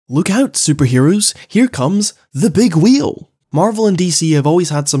Look out, superheroes, here comes the big wheel. Marvel and DC have always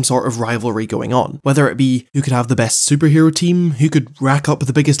had some sort of rivalry going on, whether it be who could have the best superhero team, who could rack up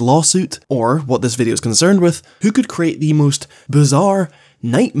the biggest lawsuit, or, what this video is concerned with, who could create the most bizarre,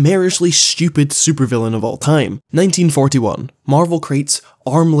 nightmarishly stupid supervillain of all time. 1941, Marvel creates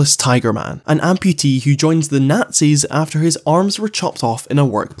Armless Tiger Man, an amputee who joins the Nazis after his arms were chopped off in a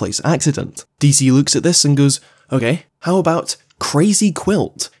workplace accident. DC looks at this and goes, okay, how about Crazy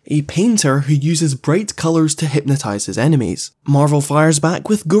Quilt, a painter who uses bright colours to hypnotise his enemies. Marvel fires back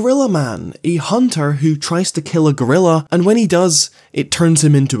with Gorilla Man, a hunter who tries to kill a gorilla, and when he does, it turns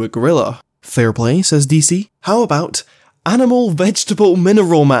him into a gorilla. Fair play, says DC. How about Animal Vegetable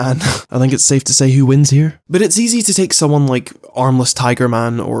Mineral Man? I think it's safe to say who wins here. But it's easy to take someone like Armless Tiger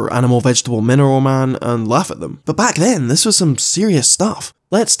Man or Animal Vegetable Mineral Man and laugh at them. But back then, this was some serious stuff.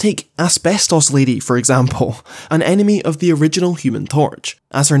 Let's take Asbestos Lady, for example, an enemy of the original Human Torch.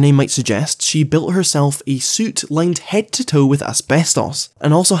 As her name might suggest, she built herself a suit lined head to toe with asbestos,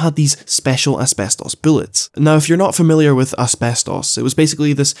 and also had these special asbestos bullets. Now, if you're not familiar with asbestos, it was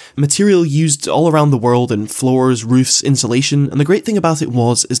basically this material used all around the world in floors, roofs, insulation, and the great thing about it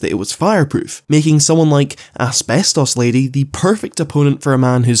is that it was fireproof, making someone like Asbestos Lady the perfect opponent for a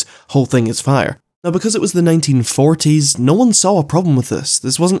man whose whole thing is fire. Now, because it was the 1940s, no one saw a problem with this.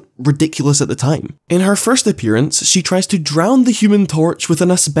 This wasn't ridiculous at the time. In her first appearance, she tries to drown the Human Torch with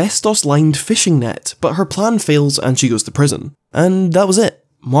an asbestos-lined fishing net, but her plan fails and she goes to prison. And that was it.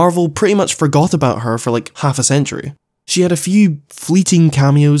 Marvel pretty much forgot about her for like half a century. She had a few fleeting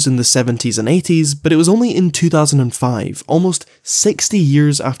cameos in the 70s and 80s, but it was only in 2005, almost 60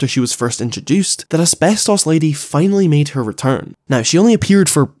 years after she was first introduced, that Asbestos Lady finally made her return. Now, she only appeared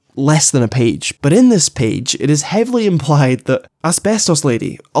for less than a page, but in this page, it is heavily implied that Asbestos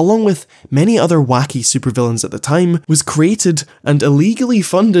Lady, along with many other wacky supervillains at the time, was created and illegally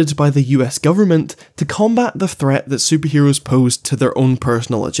funded by the US government to combat the threat that superheroes posed to their own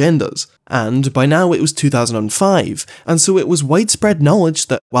personal agendas. And by now it was 2005, and so it was widespread knowledge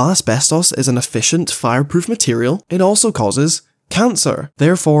that while asbestos is an efficient, fireproof material, it also causes cancer.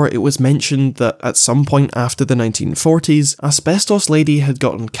 Therefore, it was mentioned that at some point after the 1940s, Asbestos Lady had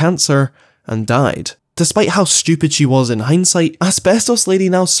gotten cancer and died. Despite how stupid she was in hindsight, Asbestos Lady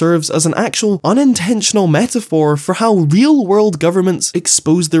now serves as an actual unintentional metaphor for how real-world governments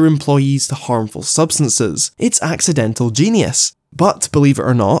expose their employees to harmful substances. It's accidental genius. But, believe it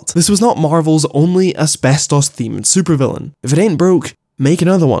or not, this was not Marvel's only asbestos-themed supervillain. If it ain't broke, make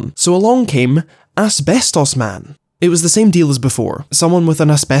another one. So along came Asbestos Man. It was the same deal as before. Someone with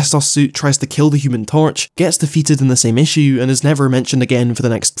an asbestos suit tries to kill the Human Torch, gets defeated in the same issue, and is never mentioned again for the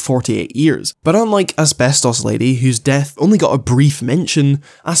next 48 years. But unlike Asbestos Lady, whose death only got a brief mention,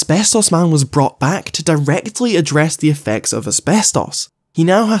 Asbestos Man was brought back to directly address the effects of asbestos. He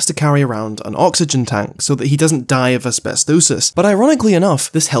now has to carry around an oxygen tank so that he doesn't die of asbestosis, but ironically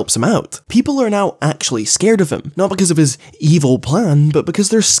enough, this helps him out. People are now actually scared of him, not because of his evil plan, but because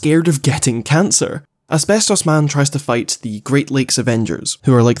they're scared of getting cancer. Asbestos Man tries to fight the Great Lakes Avengers,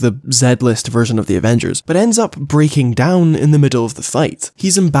 who are like the Z-list version of the Avengers, but ends up breaking down in the middle of the fight.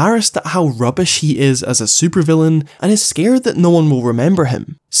 He's embarrassed at how rubbish he is as a supervillain, and is scared that no one will remember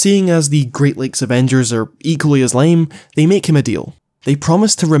him. Seeing as the Great Lakes Avengers are equally as lame, they make him a deal. They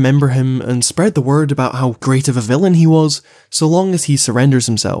promise to remember him and spread the word about how great of a villain he was, so long as he surrenders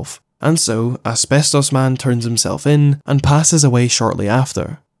himself. And so, Asbestos Man turns himself in, and passes away shortly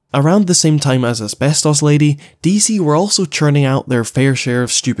after. Around the same time as Asbestos Lady, DC were also churning out their fair share of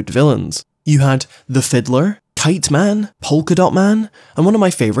stupid villains. You had The Fiddler, Kite Man, Polka Dot Man, and one of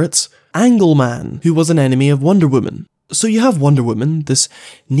my favourites, Angle Man, who was an enemy of Wonder Woman. So you have Wonder Woman, this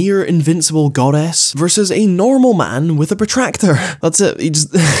near-invincible goddess, versus a normal man with a protractor. That's it, he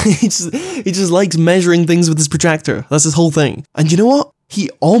just likes measuring things with his protractor. That's his whole thing. And you know what? He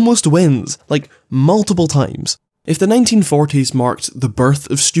almost wins, like, multiple times. If the 1940s marked the birth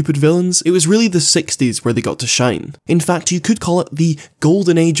of stupid villains, it was really the 60s where they got to shine. In fact, you could call it the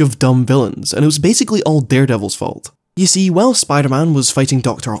golden age of dumb villains, and it was basically all Daredevil's fault. You see, while Spider-Man was fighting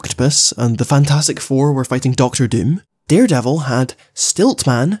Dr. Octopus, and the Fantastic Four were fighting Dr. Doom, Daredevil had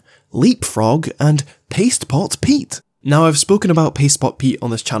Stiltman, Leapfrog, and Pastepot Pete. Now, I've spoken about Pastepot Pete on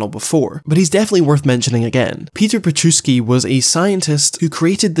this channel before, but he's definitely worth mentioning again. Peter Petruski was a scientist who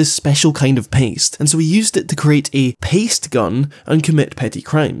created this special kind of paste, and so he used it to create a paste gun and commit petty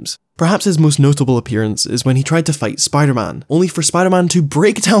crimes. Perhaps his most notable appearance is when he tried to fight Spider-Man, only for Spider-Man to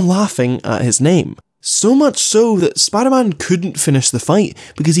break down laughing at his name. So much so that Spider-Man couldn't finish the fight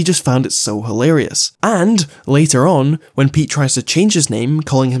because he just found it so hilarious. And, later on, when Pete tries to change his name,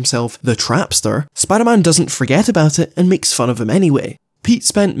 calling himself the Trapster, Spider-Man doesn't forget about it and makes fun of him anyway. Pete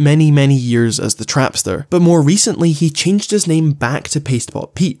spent many years as the Trapster, but more recently he changed his name back to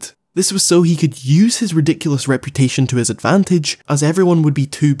Pastebot Pete. This was so he could use his ridiculous reputation to his advantage, as everyone would be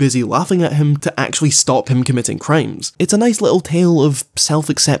too busy laughing at him to actually stop him committing crimes. It's a nice little tale of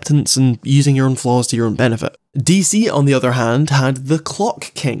self-acceptance and using your own flaws to your own benefit. DC, on the other hand, had the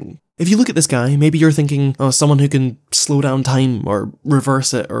Clock King. If you look at this guy, maybe you're thinking, oh, someone who can slow down time, or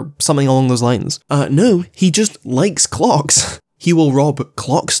reverse it, or something along those lines. No, he just likes clocks. He will rob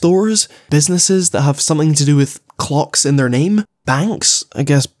clock stores, businesses that have something to do with clocks in their name, banks, I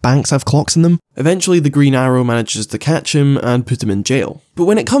guess banks have clocks in them. Eventually the Green Arrow manages to catch him and put him in jail. But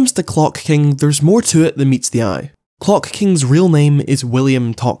when it comes to Clock King, there's more to it than meets the eye. Clock King's real name is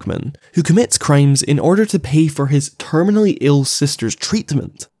William Talkman, who commits crimes in order to pay for his terminally ill sister's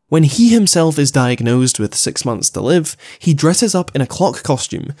treatment. When he himself is diagnosed with 6 months to live, he dresses up in a clock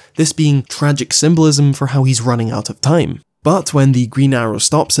costume, this being tragic symbolism for how he's running out of time. But when the Green Arrow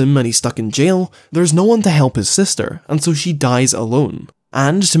stops him and he's stuck in jail, there's no one to help his sister, and so she dies alone.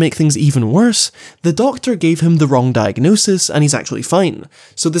 And to make things even worse, the doctor gave him the wrong diagnosis and he's actually fine,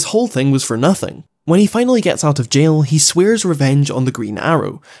 so this whole thing was for nothing. When he finally gets out of jail, he swears revenge on the Green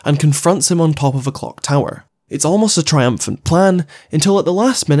Arrow, and confronts him on top of a clock tower. It's almost a triumphant plan, until at the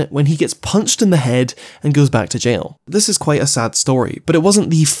last minute when he gets punched in the head and goes back to jail. This is quite a sad story, but it wasn't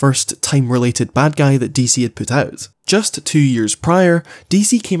the first time-related bad guy that DC had put out. Just 2 years prior,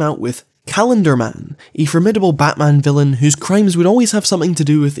 DC came out with Calendar Man, a formidable Batman villain whose crimes would always have something to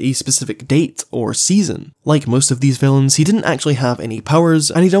do with a specific date or season. Like most of these villains, he didn't actually have any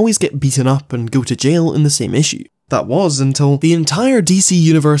powers, and he'd always get beaten up and go to jail in the same issue. That was until the entire DC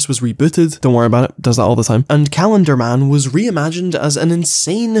universe was rebooted, don't worry about it, does that all the time, and Calendar Man was reimagined as an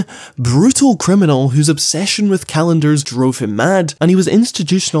insane, brutal criminal whose obsession with calendars drove him mad, and he was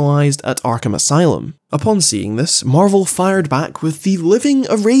institutionalized at Arkham Asylum. Upon seeing this, Marvel fired back with the living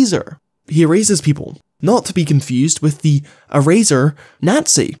eraser. He erases people. Not to be confused with the eraser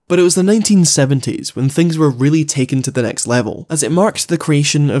Nazi, but it was the 1970s when things were really taken to the next level, as it marked the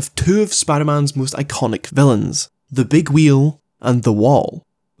creation of two of Spider-Man's most iconic villains, the Big Wheel and the Wall.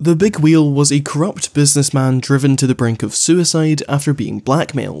 The Big Wheel was a corrupt businessman driven to the brink of suicide after being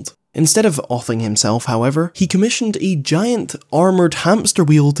blackmailed. Instead of offing himself, however, he commissioned a giant armoured hamster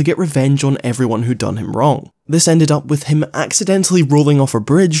wheel to get revenge on everyone who'd done him wrong. This ended up with him accidentally rolling off a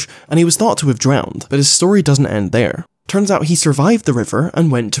bridge, and he was thought to have drowned, but his story doesn't end there. Turns out he survived the river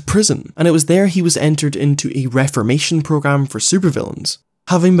and went to prison, and it was there he was entered into a reformation program for supervillains.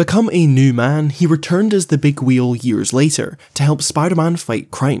 Having become a new man, he returned as the Big Wheel years later to help Spider-Man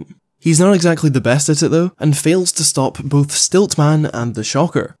fight crime. He's not exactly the best at it though, and fails to stop both Stiltman and the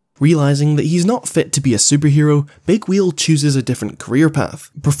Shocker. Realising that he's not fit to be a superhero, Big Wheel chooses a different career path,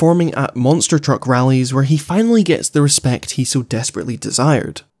 performing at monster truck rallies where he finally gets the respect he so desperately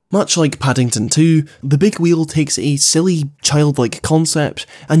desired. Much like Paddington 2, the Big Wheel takes a silly, childlike concept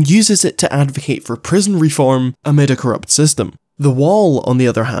and uses it to advocate for prison reform amid a corrupt system. The Wall, on the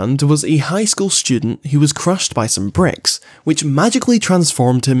other hand, was a high school student who was crushed by some bricks, which magically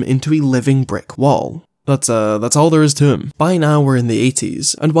transformed him into a living brick wall. That's all there is to him. By now we're in the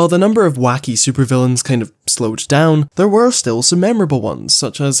 80s, and while the number of wacky supervillains kind of slowed down, there were still some memorable ones,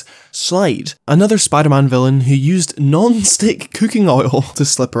 such as Slide, another Spider-Man villain who used non-stick cooking oil to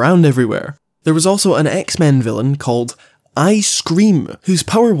slip around everywhere. There was also an X-Men villain called Ice Cream, whose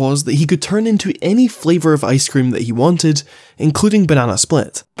power was that he could turn into any flavour of ice cream that he wanted, including banana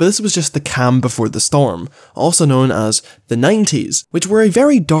split. But this was just the calm before the storm, also known as the 90s, which were a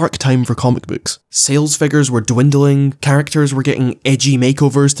very dark time for comic books. Sales figures were dwindling, characters were getting edgy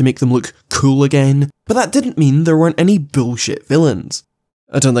makeovers to make them look cool again, but that didn't mean there weren't any bullshit villains.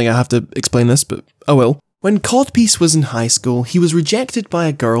 I don't think I have to explain this, but oh well. When Codpiece was in high school, he was rejected by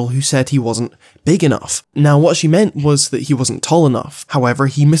a girl who said he wasn't big enough. Now, what she meant was that he wasn't tall enough. However,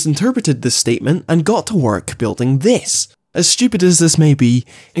 he misinterpreted this statement and got to work building this. As stupid as this may be,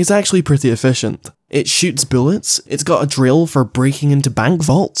 it's actually pretty efficient. It shoots bullets, it's got a drill for breaking into bank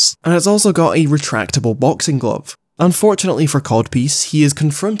vaults, and it's also got a retractable boxing glove. Unfortunately for Codpiece, he is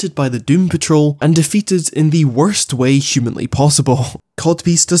confronted by the Doom Patrol and defeated in the worst way humanly possible.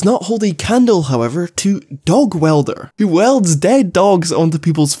 Codpiece does not hold a candle, however, to Dog Welder, who welds dead dogs onto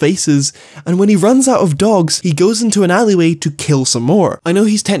people's faces, and when he runs out of dogs, he goes into an alleyway to kill some more. I know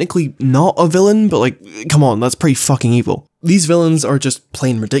he's technically not a villain, but like, come on, that's pretty fucking evil. These villains are just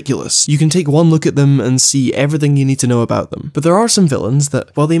plain ridiculous. You can take one look at them and see everything you need to know about them. But there are some villains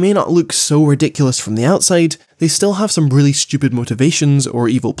that, while they may not look so ridiculous from the outside, they still have some really stupid motivations or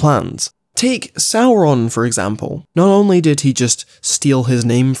evil plans. Take Sauron, for example. Not only did he just steal his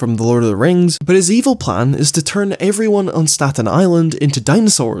name from The Lord of the Rings, but his evil plan is to turn everyone on Staten Island into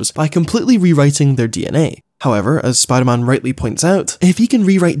dinosaurs by completely rewriting their DNA. However, as Spider-Man rightly points out, if he can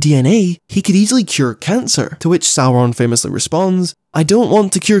rewrite DNA, he could easily cure cancer, to which Sauron famously responds, "I don't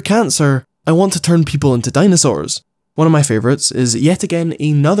want to cure cancer, I want to turn people into dinosaurs." One of my favourites is yet again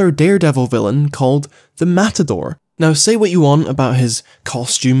another Daredevil villain called the Matador. Now, say what you want about his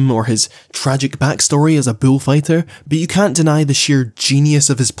costume or his tragic backstory as a bullfighter, but you can't deny the sheer genius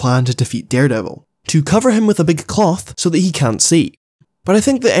of his plan to defeat Daredevil. To cover him with a big cloth so that he can't see. But I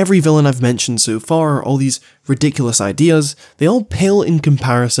think that every villain I've mentioned so far, all these ridiculous ideas, they all pale in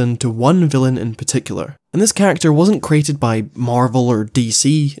comparison to one villain in particular. And this character wasn't created by Marvel or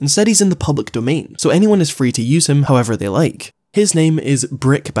DC, instead he's in the public domain, so anyone is free to use him however they like. His name is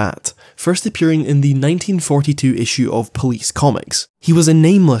Brickbat, first appearing in the 1942 issue of Police Comics. He was a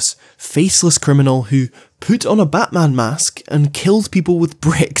nameless, faceless criminal who put on a Batman mask and killed people with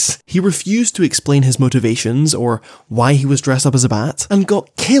bricks. He refused to explain his motivations or why he was dressed up as a bat, and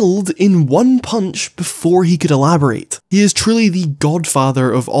got killed in one punch before he could elaborate. He is truly the godfather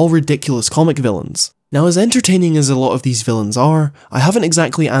of all ridiculous comic villains. Now, as entertaining as a lot of these villains are, I haven't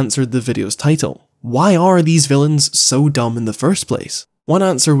exactly answered the video's title. Why are these villains so dumb in the first place? One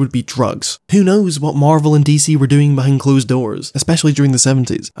answer would be drugs. Who knows what Marvel and DC were doing behind closed doors, especially during the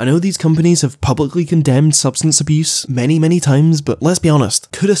 70s. I know these companies have publicly condemned substance abuse many times, but let's be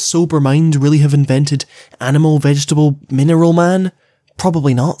honest, could a sober mind really have invented animal, vegetable, mineral man?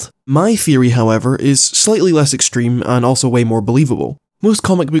 Probably not. My theory, however, is slightly less extreme and also way more believable. Most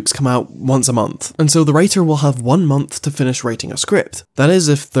comic books come out once a month, and so the writer will have 1 month to finish writing a script. That is,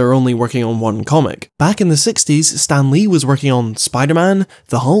 if they're only working on one comic. Back in the 60s, Stan Lee was working on Spider-Man,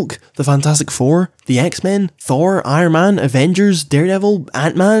 the Hulk, the Fantastic Four, the X-Men, Thor, Iron Man, Avengers, Daredevil,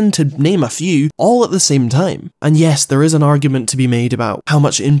 Ant-Man, to name a few, all at the same time. And yes, there is an argument to be made about how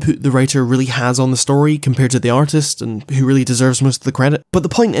much input the writer really has on the story compared to the artist, and who really deserves most of the credit. But the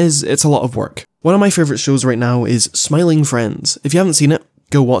point is, it's a lot of work. One of my favourite shows right now is Smiling Friends. If you haven't seen it,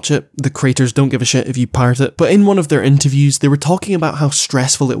 go watch it. The creators don't give a shit if you pirate it. But in one of their interviews, they were talking about how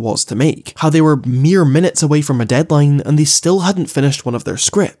stressful it was to make. How they were mere minutes away from a deadline and they still hadn't finished one of their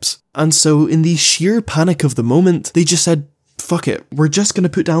scripts. And so in the sheer panic of the moment, they just said, fuck it, we're just gonna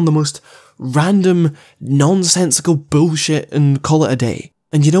put down the most random, nonsensical bullshit and call it a day.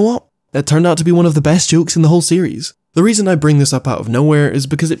 And you know what? It turned out to be one of the best jokes in the whole series. The reason I bring this up out of nowhere is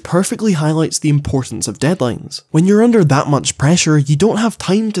because it perfectly highlights the importance of deadlines. When you're under that much pressure, you don't have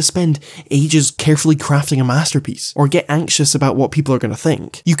time to spend ages carefully crafting a masterpiece, or get anxious about what people are going to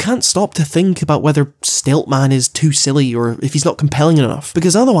think. You can't stop to think about whether Stiltman is too silly or if he's not compelling enough,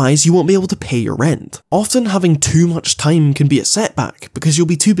 because otherwise you won't be able to pay your rent. Often having too much time can be a setback, because you'll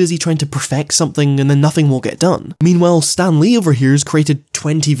be too busy trying to perfect something and then nothing will get done. Meanwhile, Stan Lee over here has created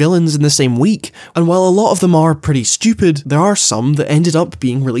 20 villains in the same week, and while a lot of them are pretty stupid, there are some that ended up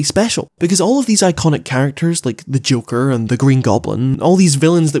being really special. Because all of these iconic characters like the Joker and the Green Goblin, all these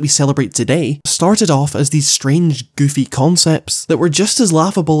villains that we celebrate today, started off as these strange, goofy concepts that were just as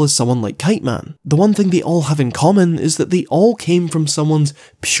laughable as someone like Kite Man. The one thing they all have in common is that they all came from someone's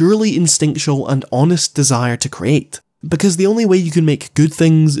purely instinctual and honest desire to create. Because the only way you can make good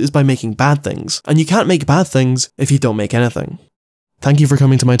things is by making bad things, and you can't make bad things if you don't make anything. Thank you for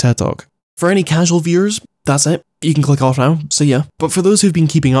coming to my TED Talk. For any casual viewers, that's it. You can click off now, see ya. But for those who've been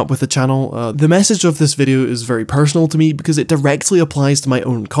keeping up with the channel, the message of this video is very personal to me because it directly applies to my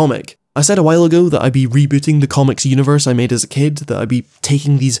own comic. I said a while ago that I'd be rebooting the comics universe I made as a kid, that I'd be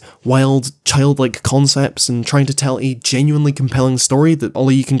taking these wild, childlike concepts and trying to tell a genuinely compelling story that all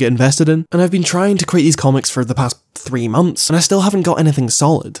of you can get invested in. And I've been trying to create these comics for the past 3 months, and I still haven't got anything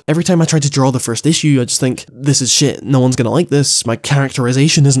solid. Every time I try to draw the first issue, I just think, this is shit, no one's gonna like this, my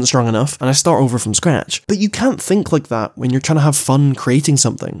characterization isn't strong enough, and I start over from scratch. But you can't think like that when you're trying to have fun creating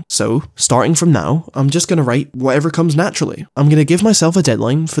something. So, starting from now, I'm just gonna write whatever comes naturally. I'm gonna give myself a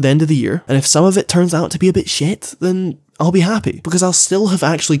deadline for the end of the year, and if some of it turns out to be a bit shit, then I'll be happy, because I'll still have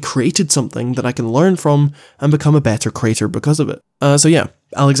actually created something that I can learn from and become a better creator because of it. So yeah,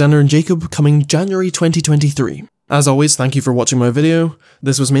 Alexander and Jacob coming January 2023. As always, thank you for watching my video.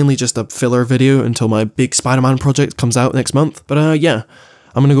 This was mainly just a filler video until my big Spider-Man project comes out next month. But yeah,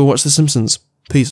 I'm gonna go watch The Simpsons.